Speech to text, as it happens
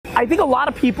I think a lot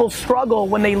of people struggle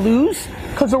when they lose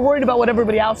because they're worried about what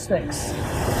everybody else thinks.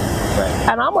 Right.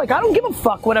 And I'm like, I don't give a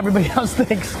fuck what everybody else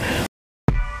thinks.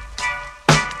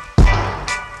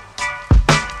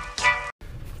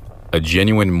 A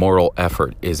genuine moral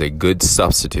effort is a good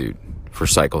substitute for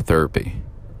psychotherapy.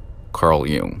 Carl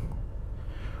Jung.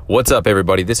 What's up,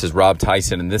 everybody? This is Rob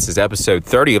Tyson, and this is episode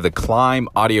 30 of the Climb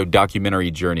audio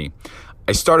documentary journey.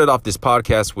 I started off this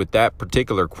podcast with that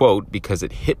particular quote because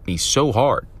it hit me so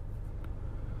hard.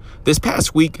 This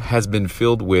past week has been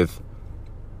filled with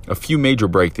a few major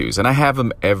breakthroughs, and I have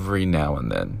them every now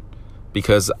and then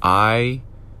because I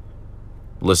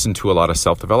listen to a lot of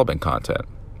self-development content.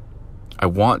 I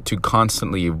want to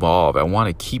constantly evolve. I want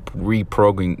to keep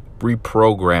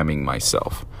reprogramming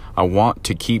myself. I want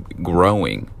to keep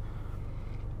growing.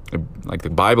 Like the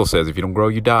Bible says, if you don't grow,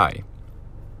 you die.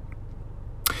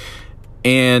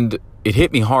 And it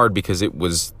hit me hard because it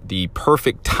was the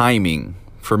perfect timing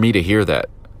for me to hear that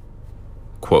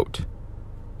quote,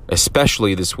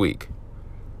 especially this week.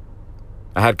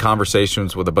 I had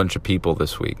conversations with a bunch of people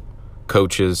this week,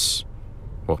 coaches,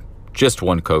 well, just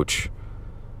one coach,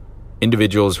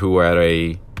 individuals who are at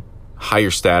a higher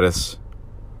status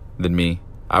than me,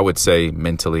 I would say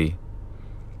mentally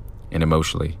and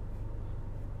emotionally,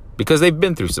 because they've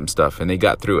been through some stuff and they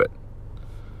got through it.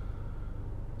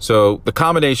 So the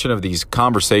combination of these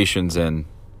conversations and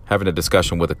having a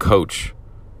discussion with a coach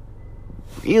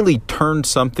really turned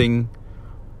something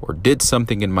or did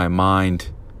something in my mind,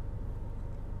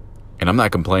 and I'm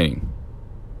not complaining.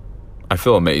 I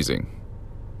feel amazing.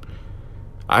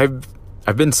 I've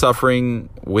been suffering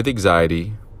with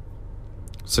anxiety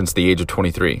since the age of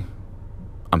 23.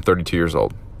 I'm 32 years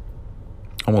old.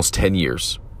 Almost 10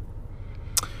 years.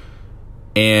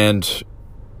 And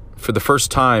for the first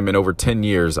time in over 10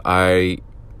 years, about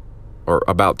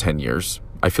 10 years,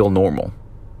 I feel normal.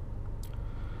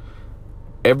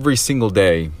 Every single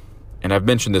day, and I've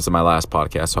mentioned this in my last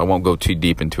podcast, so I won't go too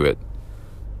deep into it.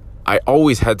 I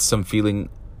always had some feeling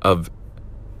of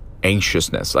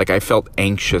anxiousness. Like I felt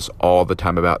anxious all the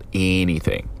time about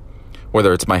anything,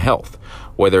 whether it's my health,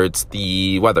 whether it's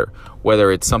the weather,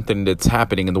 whether it's something that's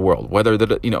happening in the world, whether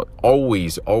that,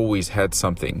 always had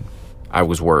something I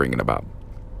was worrying about.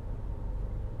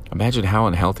 Imagine how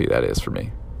unhealthy that is for me.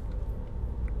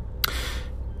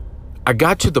 I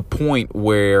got to the point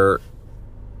where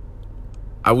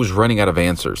I was running out of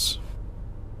answers.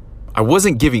 I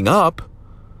wasn't giving up.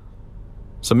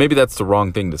 So maybe that's the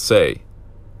wrong thing to say.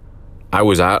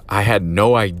 I had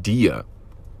no idea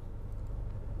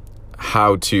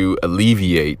how to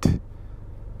alleviate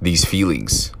these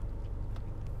feelings.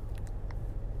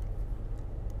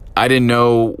 I didn't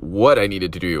know what I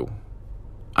needed to do.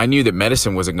 I knew that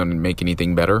medicine wasn't going to make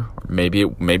anything better. Maybe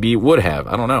it would have.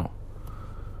 I don't know.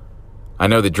 I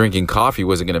know that drinking coffee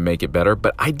wasn't going to make it better,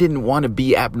 but I didn't want to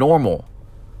be abnormal.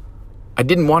 I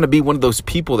didn't want to be one of those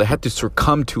people that had to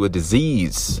succumb to a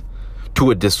disease,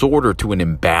 to a disorder, to an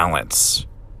imbalance.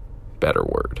 Better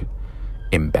word.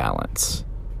 Imbalance.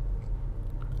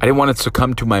 I didn't want to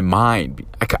succumb to my mind.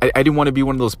 I didn't want to be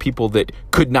one of those people that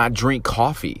could not drink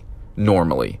coffee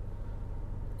normally.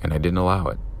 And I didn't allow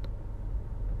it.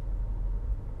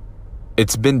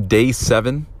 It's been day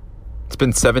 7. It's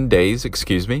been 7 days,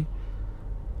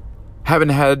 Haven't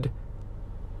had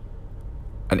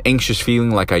an anxious feeling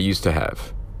like I used to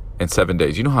have in 7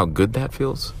 days. You know how good that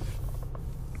feels?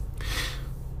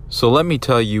 So let me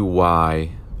tell you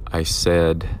why I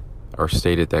said or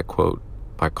stated that quote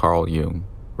by Carl Jung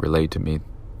relayed to me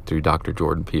through Dr.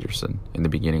 Jordan Peterson in the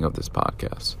beginning of this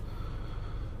podcast.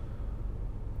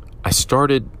 I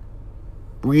started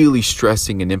really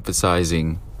stressing and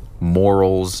emphasizing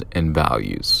morals and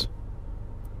values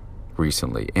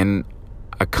recently. And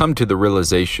I come to the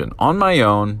realization on my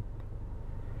own,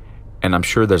 and I'm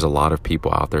sure there's a lot of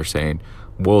people out there saying,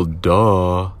 well,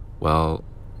 duh. Well,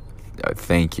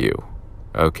 thank you.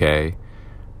 Okay.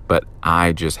 But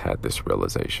I just had this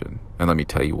realization. And let me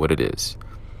tell you what it is.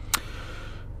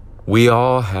 We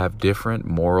all have different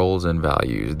morals and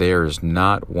values. There is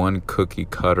not one cookie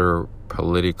cutter,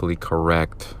 politically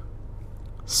correct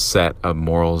set of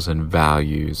morals and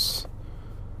values,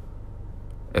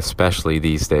 especially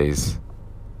these days,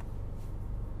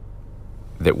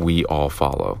 that we all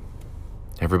follow.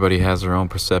 Everybody has their own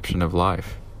perception of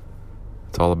life.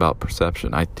 It's all about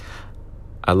perception. I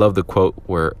love the quote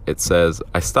where it says,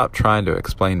 I stopped trying to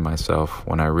explain myself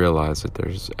when I realized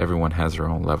that everyone has their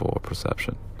own level of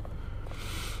perception.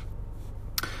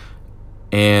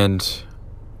 And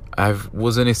I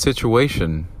was in a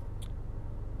situation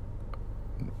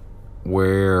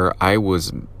where I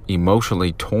was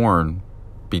emotionally torn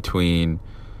between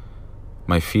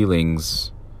my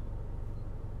feelings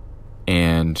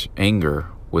and anger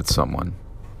with someone.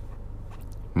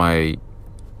 My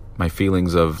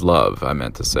feelings of love, I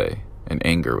meant to say, and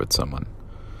anger with someone.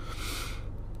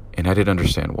 And I didn't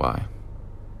understand why.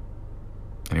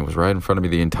 And it was right in front of me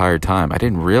the entire time. I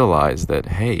didn't realize that,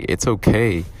 hey, it's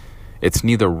okay. It's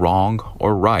neither wrong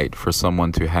or right for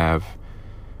someone to have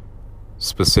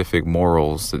specific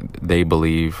morals that they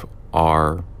believe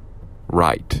are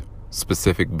right,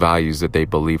 specific values that they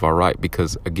believe are right.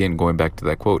 Because, again, going back to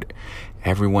that quote,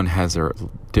 everyone has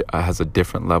a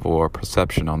different level or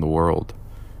perception on the world.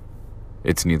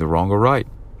 It's neither wrong or right.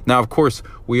 Now, of course,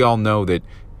 we all know that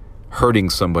hurting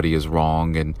somebody is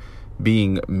wrong and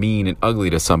being mean and ugly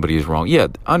to somebody is wrong. Yeah,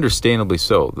 understandably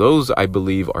so. Those, I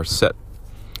believe, are set,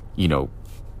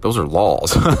 those are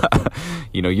laws.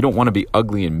 You don't want to be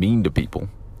ugly and mean to people.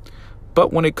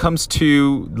 But when it comes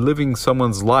to living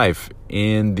someone's life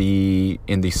in the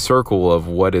circle of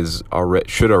what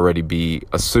should already be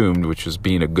assumed, which is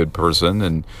being a good person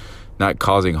and not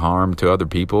causing harm to other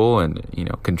people and,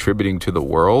 contributing to the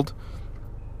world,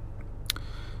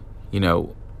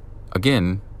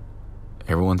 again,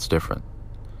 everyone's different.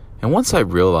 And once I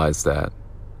realized that,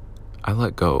 I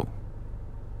let go.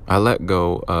 I let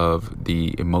go of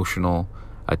the emotional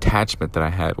attachment that I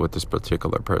had with this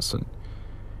particular person.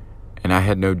 And I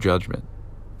had no judgment.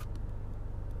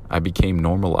 I became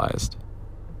normalized.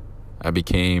 I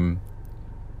became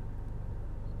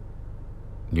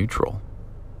neutral.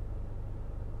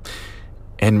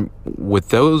 And with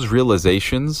those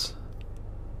realizations,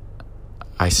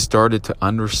 I started to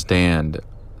understand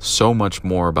so much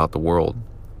more about the world,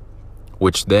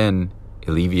 which then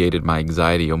alleviated my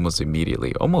anxiety almost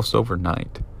immediately, almost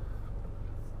overnight.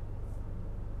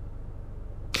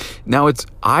 Now,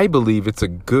 I believe it's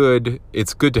good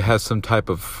to have some type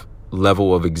of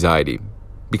level of anxiety,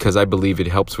 because I believe it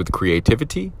helps with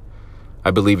creativity. I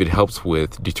believe it helps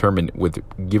with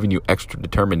giving you extra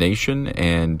determination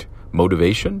and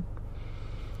motivation.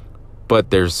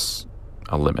 But there's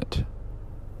a limit.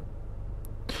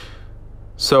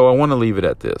 So I want to leave it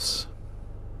at this.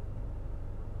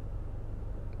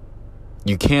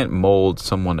 You can't mold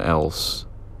someone else.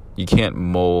 You can't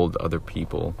mold other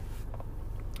people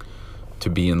to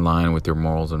be in line with your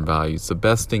morals and values. The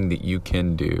best thing that you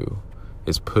can do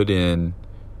is put in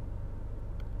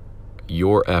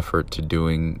your effort to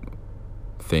doing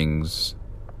things,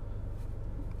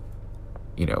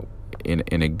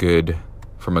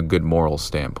 from a good moral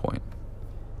standpoint.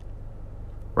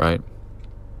 Right?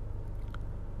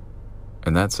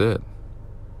 And that's it.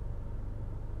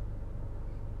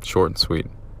 Short and sweet.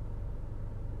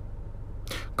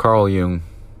 Carl Jung,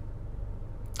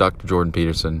 Dr. Jordan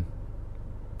Peterson.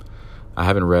 I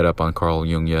haven't read up on Carl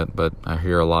Jung yet, but I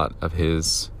hear a lot of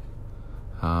his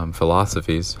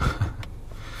philosophies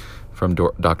from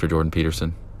Dr. Jordan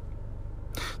Peterson.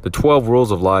 The 12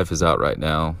 Rules of Life is out right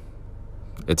now.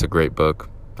 It's a great book.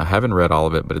 I haven't read all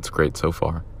of it, but it's great so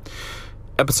far.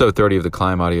 Episode 30 of the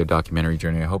Climb audio documentary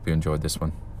journey. I hope you enjoyed this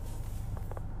one.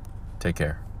 Take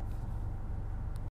care.